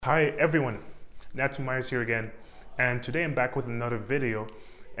Hi everyone, Natsu Myers here again, and today I'm back with another video,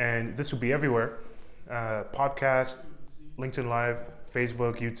 and this will be everywhere, podcast, LinkedIn Live,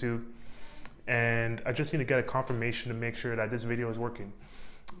 Facebook, YouTube, and I just need to get a confirmation to make sure that this video is working.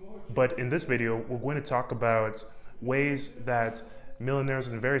 But in this video, we're going to talk about ways that millionaires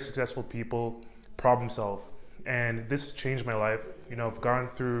and very successful people problem solve, and this has changed my life. I've gone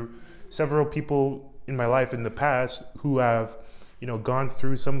through several people in my life in the past who have gone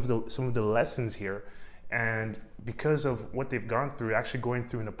through some of the lessons here, and because of what they've gone through, actually going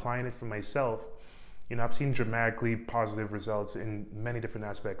through and applying it for myself, I've seen dramatically positive results in many different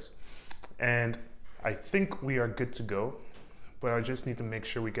aspects, and I think we are good to go, but I just need to make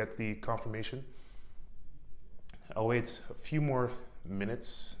sure we get the confirmation. I'll wait a few more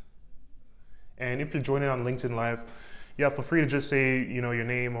minutes, and if you're joining on LinkedIn Live, yeah, feel free to just say your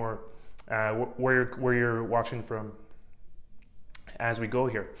name or where you're watching from as we go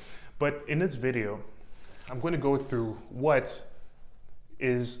here. But in this video, I'm going to go through what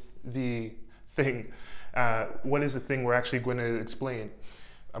is the thing. What is the thing we're actually going to explain?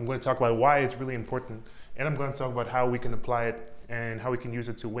 I'm going to talk about why it's really important, and I'm going to talk about how we can apply it and how we can use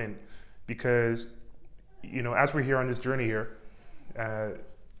it to win. Because, as we're here on this journey here,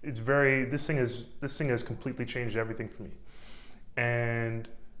 this thing has completely changed everything for me, and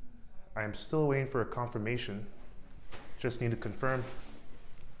I'm still waiting for a confirmation. Just need to confirm.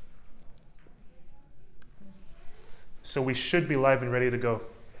 So we should be live and ready to go.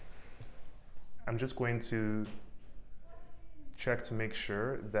 I'm just going to check to make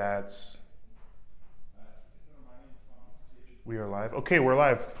sure that we are live. Okay, we're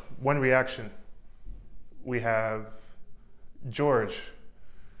live. One reaction. We have George.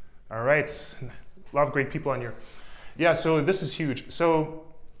 All right, a lot of great people on here. Yeah, so this is huge. So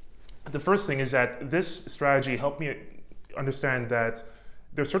the first thing is that this strategy helped me understand that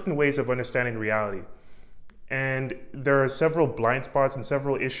there are certain ways of understanding reality, and there are several blind spots and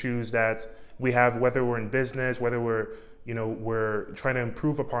several issues that we have, whether we're in business, whether we're trying to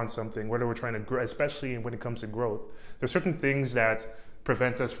improve upon something, whether we're trying to grow, especially when it comes to growth. There are certain things that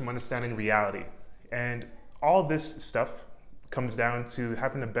prevent us from understanding reality, and all this stuff comes down to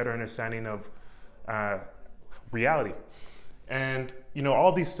having a better understanding of reality. And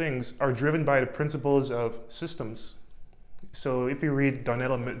all these things are driven by the principles of systems. So if you read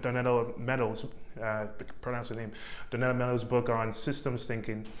Donella Meadows, pronounce her name, Donella Meadows' book on systems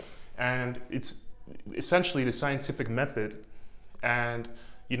thinking, and it's essentially the scientific method, and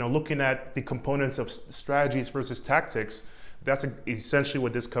looking at the components of strategies versus tactics, that's essentially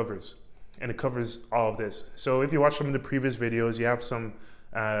what this covers, and it covers all of this. So if you watch some of the previous videos, you have some,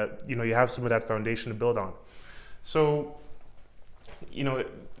 you have some of that foundation to build on. So,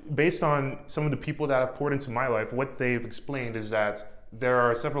 based on some of the people that have poured into my life, what they've explained is that there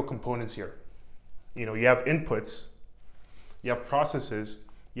are several components here. You have inputs, you have processes,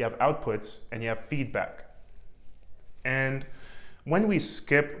 you have outputs, and you have feedback. And when we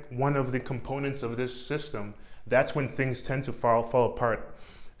skip one of the components of this system, that's when things tend to fall apart.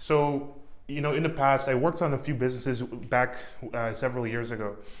 So, in the past, I worked on a few businesses back several years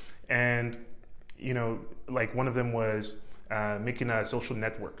ago, and like one of them was making a social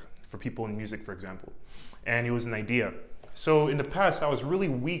network for people in music, for example. And it was an idea. So in the past, I was really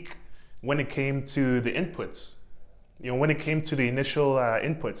weak when it came to the inputs, when it came to the initial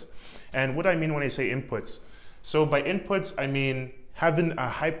inputs. And what I mean when I say inputs, so by inputs, I mean having a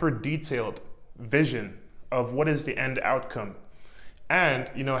hyper detailed vision of what is the end outcome. And,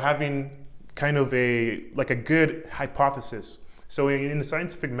 having kind of a good hypothesis. So in the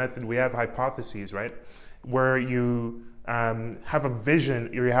scientific method, we have hypotheses, right? Where you have a vision,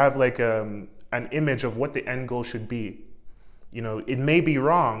 or you have an image of what the end goal should be. It may be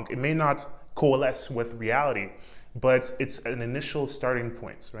wrong, it may not coalesce with reality, but it's an initial starting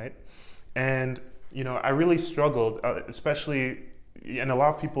point, right? And I really struggled, especially, and a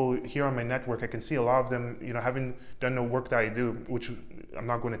lot of people here on my network, I can see a lot of them, having done the work that I do, which I'm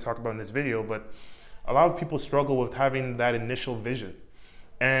not going to talk about in this video, but a lot of people struggle with having that initial vision.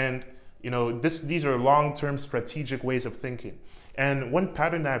 And these are long-term strategic ways of thinking. And one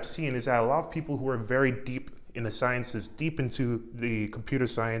pattern that I've seen is that a lot of people who are very deep in the sciences, deep into the computer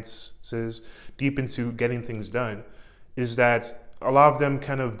sciences, deep into getting things done, is that a lot of them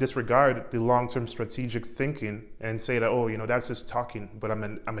kind of disregard the long-term strategic thinking and say that, oh, that's just talking, but I'm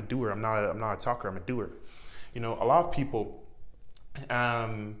a doer. I'm not a talker. I'm a doer. A lot of people.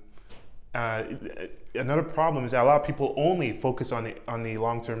 Another problem is that a lot of people only focus on the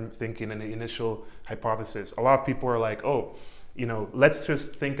long-term thinking and the initial hypothesis. A lot of people are like, oh, let's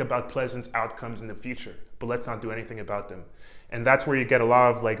just think about pleasant outcomes in the future, but let's not do anything about them. And that's where you get a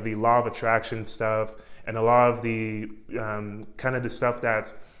lot of like the law of attraction stuff and a lot of the kind of the stuff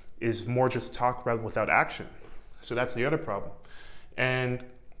that is more just talk rather without action. So that's the other problem. And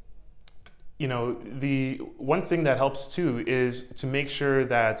you know, the one thing that helps too is to make sure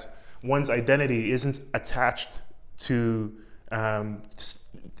that one's identity isn't attached to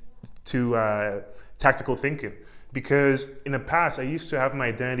tactical thinking. Because in the past, I used to have my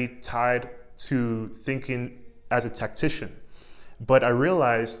identity tied to thinking as a tactician. But I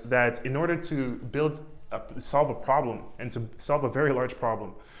realized that in order to solve a problem, and to solve a very large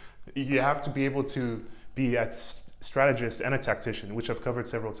problem, you have to be able to be a strategist and a tactician, which I've covered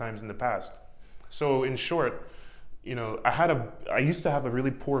several times in the past. So in short, you know, I used to have a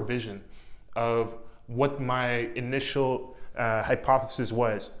really poor vision of what my initial hypothesis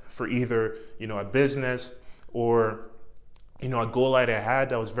was for either, you know, a business or, you know, a goal that I had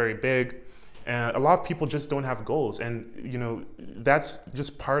that was very big. And a lot of people just don't have goals, and you know, that's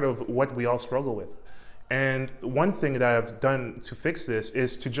just part of what we all struggle with. And one thing that I've done to fix this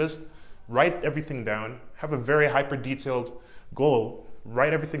is to just write everything down, have a very hyper detailed goal,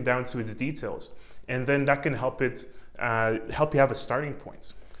 write everything down to its details, and then that can help you have a starting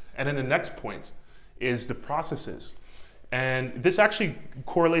point. And then the next point is the processes. And this actually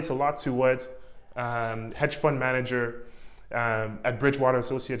correlates a lot to what hedge fund manager at Bridgewater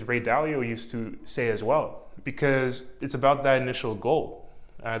Associates, Ray Dalio, used to say as well, because it's about that initial goal.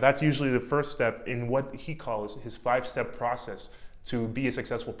 That's usually the first step in what he calls his 5-step process to be a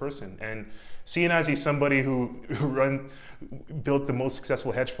successful person. And seeing as he's somebody who built the most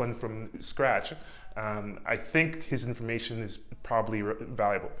successful hedge fund from scratch, I think his information is probably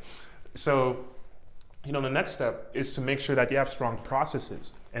valuable. So, you know, the next step is to make sure that you have strong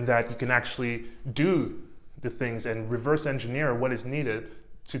processes and that you can actually do the things and reverse engineer what is needed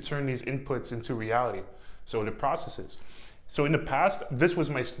to turn these inputs into reality. So the processes. So in the past, this was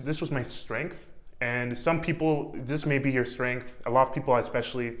my strength, and some people, this may be your strength. A lot of people,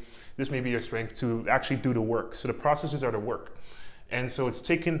 especially, this may be your strength to actually do the work. So the processes are the work. And so it's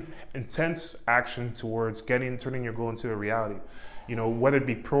taking intense action towards turning your goal into a reality. You know, whether it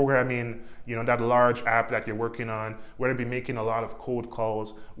be programming, you know, that large app that you're working on, whether it be making a lot of cold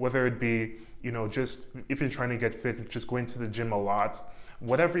calls, whether it be, you know, just if you're trying to get fit, just going to the gym a lot,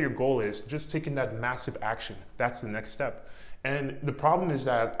 whatever your goal is, just taking that massive action. That's the next step. And the problem is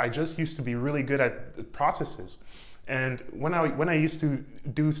that I just used to be really good at processes. And when I used to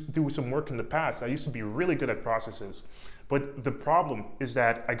do some work in the past, I used to be really good at processes. But the problem is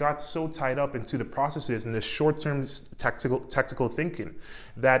that I got so tied up into the processes and the short-term tactical thinking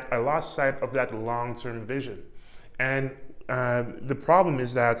that I lost sight of that long-term vision. And the problem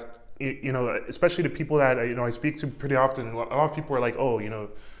is that, you know, especially the people that I speak to pretty often, a lot of people are like, oh, you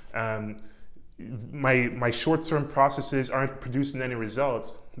know, my short-term processes aren't producing any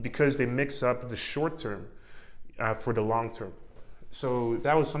results because they mix up the short-term for the long-term. So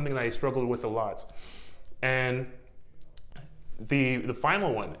that was something that I struggled with a lot. And the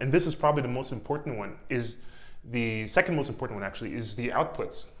final one, and this is probably the most important one, is the second most important one actually, is the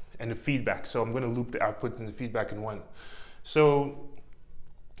outputs and the feedback. So I'm going to loop the outputs and the feedback in one. So,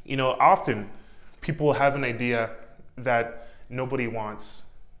 you know, often people have an idea that nobody wants,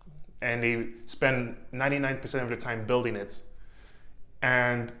 and they spend 99% of their time building it,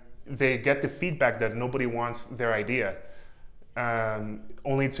 and they get the feedback that nobody wants their idea,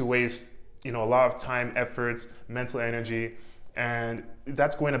 only to waste, you know, a lot of time, efforts, mental energy, and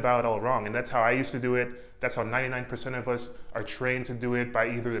that's going about all wrong. And that's how I used to do it. That's how 99% of us are trained to do it, by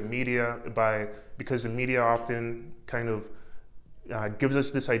either the media, because the media often kind of gives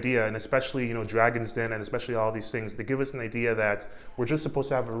us this idea, and especially, you know, Dragon's Den and especially all these things, they give us an idea that we're just supposed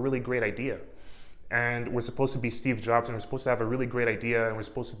to have a really great idea. And we're supposed to be Steve Jobs, and we're supposed to have a really great idea, and we're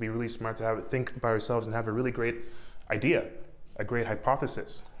supposed to be really smart to think by ourselves and have a really great idea, a great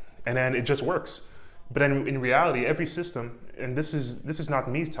hypothesis. And then it just works. But then in reality, every system, and this is not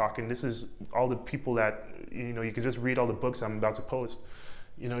me talking, this is all the people that, you know, you can just read all the books I'm about to post,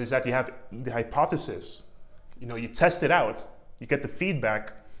 you know, is that you have the hypothesis, you know, you test it out, you get the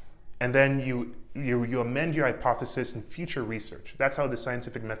feedback, and then you amend your hypothesis in future research. That's how the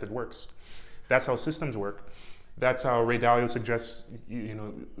scientific method works. That's how systems work. That's how Ray Dalio suggests, you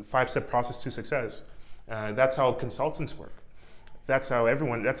know, 5-step process to success. That's how consultants work. That's how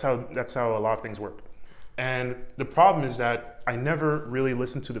that's how a lot of things work. And the problem is that I never really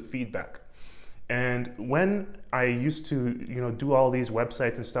listened to the feedback. And when I used to, you know, do all these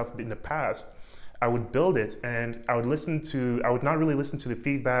websites and stuff in the past, I would build it and I would not really listen to the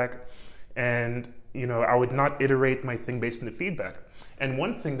feedback, and, you know, I would not iterate my thing based on the feedback. And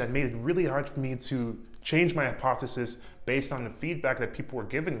one thing that made it really hard for me to change my hypothesis based on the feedback that people were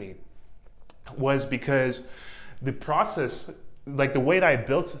giving me was because the process, like the way that I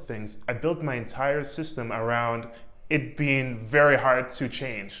built things, I built my entire system around it being very hard to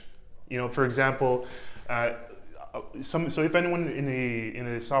change. You know, for example, so if anyone in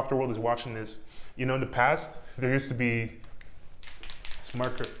the software world is watching this, you know, in the past there used to be this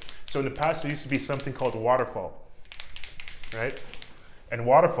marker. So in the past there used to be something called waterfall, right? And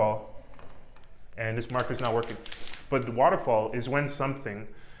waterfall, and this marker is not working, but the waterfall is when something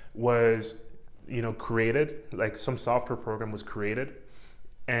was, you know, created, like some software program was created,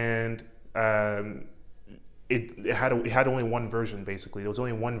 and it had only one version. Basically, there was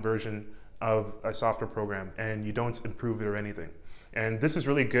only one version of a software program, and you don't improve it or anything. And this is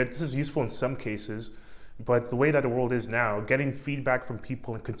really good. This is useful in some cases, but the way that the world is now, getting feedback from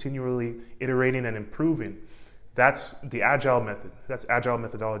people and continually iterating and improving, that's the agile method. That's agile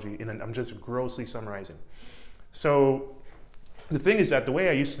methodology, and I'm just grossly summarizing. So the thing is that the way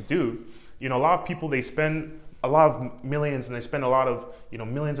I used to do, you know, a lot of people, they spend a lot of millions, and they spend a lot of, you know,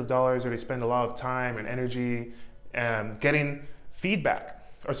 millions of dollars, or they spend a lot of time and energy getting feedback.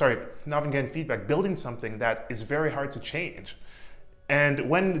 Or sorry, not even getting feedback, building something that is very hard to change. And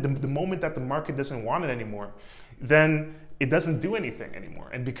when the moment that the market doesn't want it anymore, then it doesn't do anything anymore.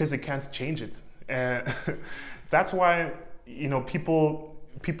 And because it can't change it. And that's why, you know, people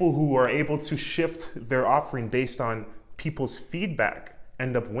who are able to shift their offering based on people's feedback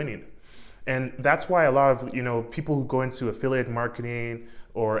end up winning. And that's why a lot of, you know, people who go into affiliate marketing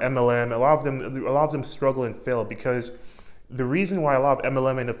or MLM, a lot of them struggle and fail, because the reason why a lot of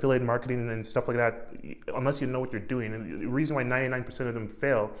MLM and affiliate marketing and stuff like that, unless you know what you're doing, and the reason why 99% of them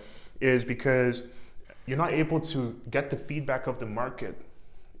fail is because you're not able to get the feedback of the market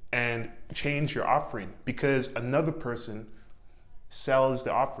and change your offering, because another person sells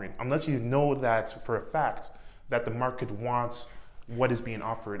the offering, unless you know that for a fact that the market wants what is being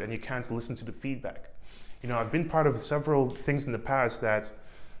offered, and you can't listen to the feedback. You know, I've been part of several things in the past that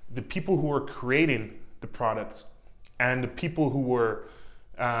the people who were creating the products and the people who were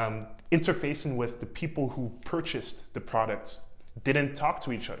interfacing with the people who purchased the products didn't talk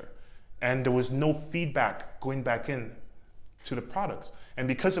to each other, and there was no feedback going back in to the products, and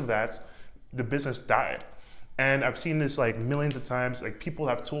because of that, the business died. And I've seen this like millions of times. Like, people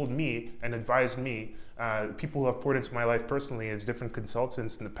have told me and advised me, people who have poured into my life personally as different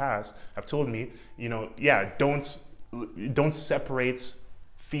consultants in the past have told me, you know, yeah, don't separate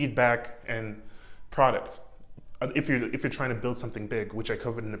feedback and product. If you're trying to build something big, which I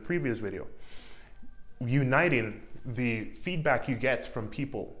covered in the previous video, uniting the feedback you get from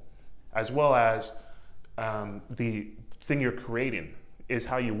people as well as the thing you're creating is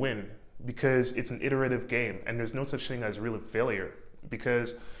how you win, because it's an iterative game, and there's no such thing as real failure,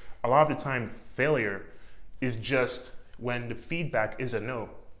 because a lot of the time failure is just when the feedback is a no,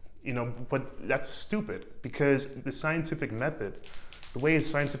 you know. But that's stupid, because the scientific method, the way the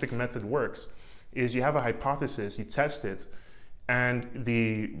scientific method works is you have a hypothesis, you test it, and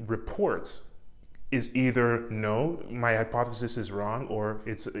the report is either no, my hypothesis is wrong, or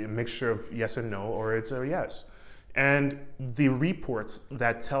it's a mixture of yes and no, or it's a yes. And the reports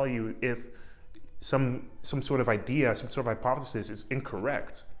that tell you if some sort of idea, some sort of hypothesis is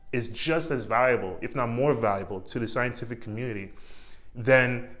incorrect is just as valuable, if not more valuable, to the scientific community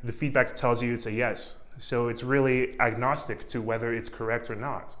than the feedback that tells you it's a yes. So it's really agnostic to whether it's correct or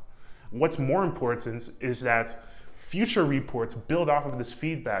not. What's more important is that future reports build off of this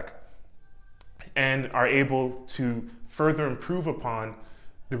feedback and are able to further improve upon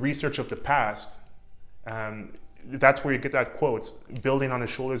the research of the past. That's where you get that quote, building on the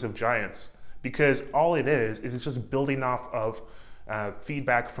shoulders of giants, because all it is it's just building off of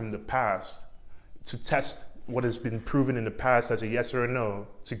feedback from the past to test what has been proven in the past as a yes or a no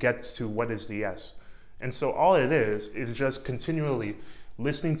to get to what is the yes. And so all it is just continually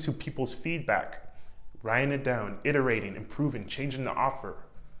listening to people's feedback, writing it down, iterating, improving, changing the offer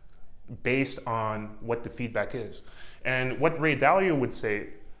based on what the feedback is. And what Ray Dalio would say,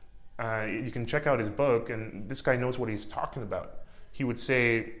 you can check out his book, and this guy knows what he's talking about. He would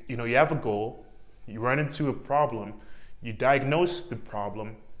say, you know, you have a goal, you run into a problem, you diagnose the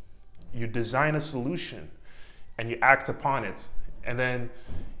problem, you design a solution, and you act upon it, and then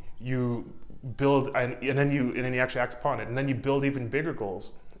you build, and then you actually act upon it, and then you build even bigger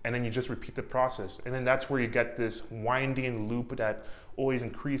goals, and then you just repeat the process, and then that's where you get this winding loop that always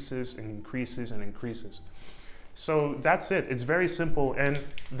increases and increases and increases. So that's it. It's very simple, and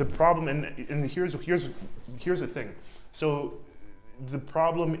the problem, and here's the thing. So the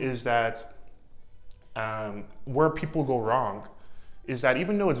problem is that where people go wrong is that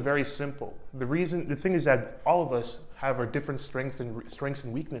even though it's very simple, the thing is that all of us have our different strengths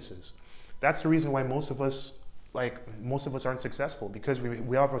and weaknesses. That's the reason why most of us aren't successful, because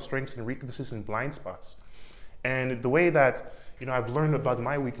we have our strengths and weaknesses and blind spots. And the way that I've learned about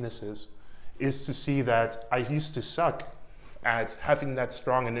my weaknesses is to see that I used to suck at having that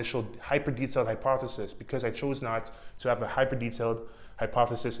strong initial hyper-detailed hypothesis, because I chose not to have a hyper-detailed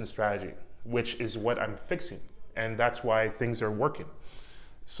hypothesis and strategy, which is what I'm fixing. And that's why things are working.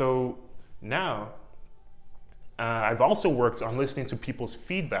 So now, I've also worked on listening to people's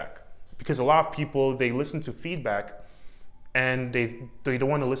feedback, because a lot of people, they listen to feedback and they don't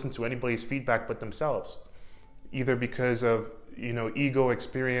want to listen to anybody's feedback but themselves, either because of ego,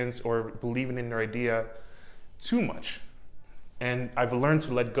 experience, or believing in their idea too much. And I've learned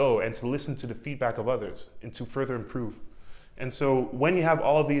to let go and to listen to the feedback of others and to further improve. And so when you have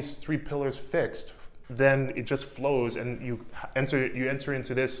all of these three pillars fixed, then it just flows, and you enter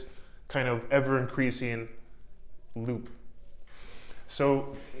into this kind of ever-increasing loop.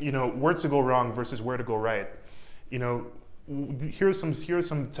 So, where to go wrong versus where to go right. Here's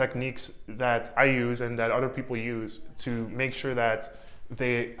some techniques that I use and that other people use to make sure that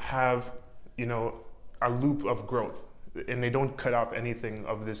they have, a loop of growth, and they don't cut off anything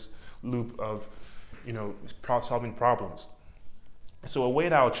of this loop of, solving problems. So a way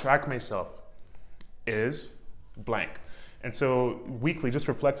that I'll track myself is blank. And so weekly, just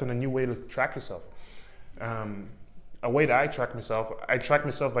reflect on a new way to track yourself. A way that I track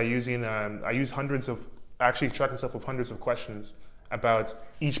myself by using, I actually track myself with hundreds of questions about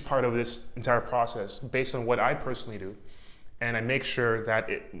each part of this entire process based on what I personally do. And I make sure that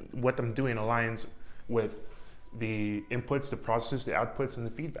what I'm doing aligns with the inputs, the processes, the outputs, and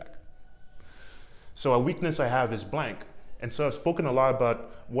the feedback. So a weakness I have is blank. And so I've spoken a lot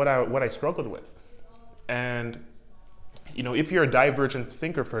about what I struggled with. And if you're a divergent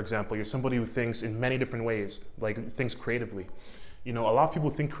thinker, for example, you're somebody who thinks in many different ways, like thinks creatively. A lot of people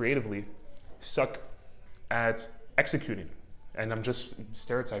think creatively, suck at executing. And I'm just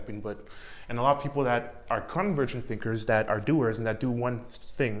stereotyping, and a lot of people that are convergent thinkers, that are doers and that do one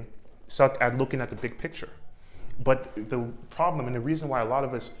thing, suck at looking at the big picture. But the problem, and the reason why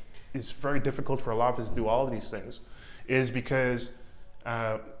it's very difficult for a lot of us to do all of these things, is because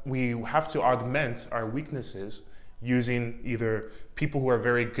we have to augment our weaknesses using either people who are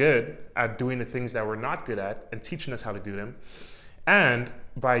very good at doing the things that we're not good at and teaching us how to do them, and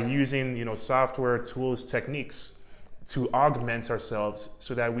by using software, tools, techniques to augment ourselves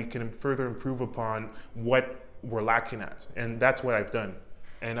so that we can further improve upon what we're lacking at. And that's what I've done.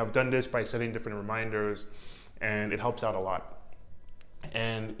 And I've done this by setting different reminders, and it helps out a lot.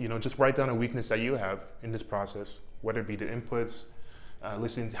 And just write down a weakness that you have in this process, whether it be the inputs,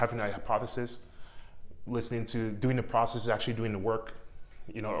 having a hypothesis, doing the process, actually doing the work,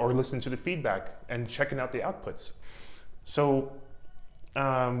 or listening to the feedback and checking out the outputs. So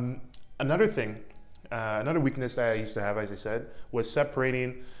another weakness that I used to have, as I said, was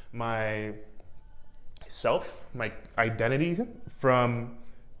separating my identity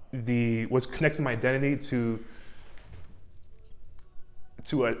was connecting my identity to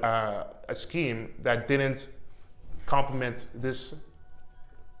a scheme that didn't complement this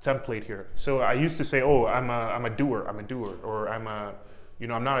template here. So I used to say, oh, I'm a doer, or I'm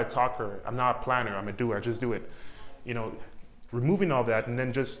not a talker, I'm not a planner, I'm a doer, I just do it. Removing all that and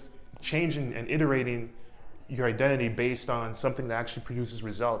then just changing and iterating your identity based on something that actually produces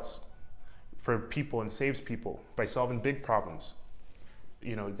results for people and saves people by solving big problems.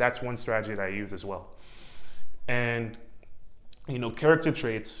 That's one strategy that I use as well. And character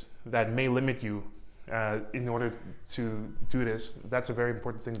traits that may limit you in order to do this, that's a very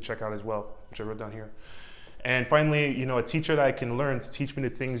important thing to check out as well, which I wrote down here. And finally, a teacher that I can learn to teach me the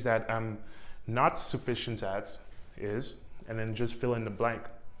things that I'm not sufficient at is, and then just fill in the blank.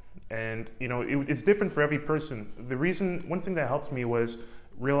 And it's different for every person. One thing that helped me was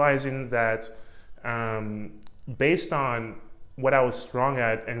realizing that based on what I was strong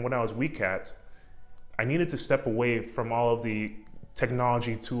at and what I was weak at, I needed to step away from all of the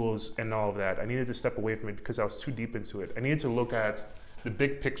technology tools and all of that. I needed to step away from it because I was too deep into it. I needed to look at the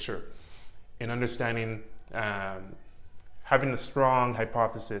big picture in understanding, having a strong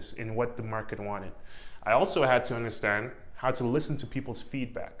hypothesis in what the market wanted. I also had to understand how to listen to people's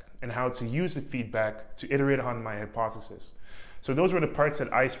feedback and how to use the feedback to iterate on my hypothesis. So those were the parts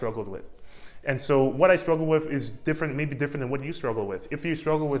that I struggled with. And so what I struggle with is maybe different than what you struggle with. If you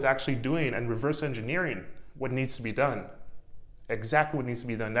struggle with actually doing and reverse engineering what needs to be done, exactly what needs to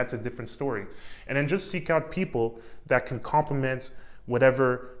be done, that's a different story. And then just seek out people that can complement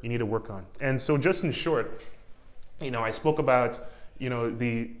whatever you need to work on. And so just in short, I spoke about,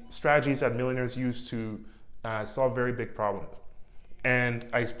 the strategies that millionaires use to solve very big problems. And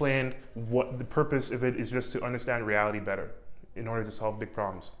I explained what the purpose of it is, just to understand reality better in order to solve big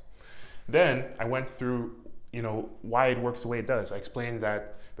problems. Then I went through why it works the way it does. I explained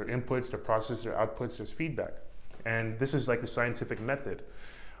that there are inputs, there are processes, there are outputs, there's feedback. And this is like the scientific method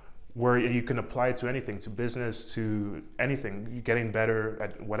where you can apply it to anything, to business, to anything, you're getting better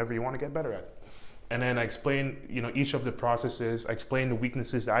at whatever you want to get better at. And then I explained each of the processes. I explained the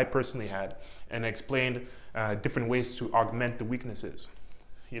weaknesses that I personally had, and I explained different ways to augment the weaknesses.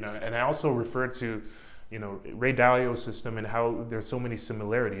 And I also referred to Ray Dalio's system and how there's so many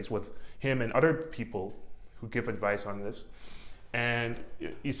similarities with him and other people who give advice on this. And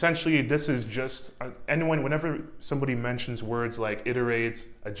essentially, this is just whenever somebody mentions words like iterate,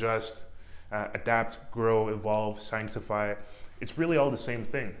 adjust, adapt, grow, evolve, sanctify, it's really all the same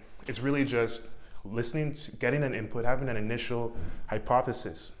thing. It's really just listening, getting an input, having an initial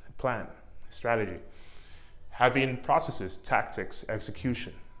hypothesis, plan, strategy, having processes, tactics,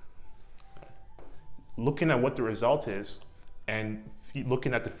 execution, looking at what the result is, and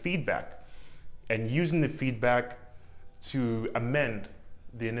looking at the feedback, and using the feedback to amend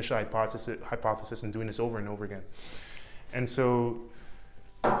the initial hypothesis and doing this over and over again. And so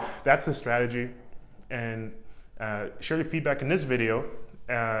that's the strategy. And share your feedback in this video,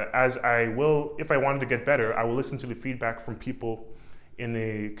 as I will, if I wanted to get better, I will listen to the feedback from people in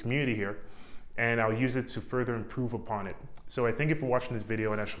the community here, and I'll use it to further improve upon it. So I thank you for watching this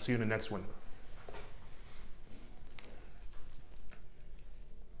video, and I shall see you in the next one.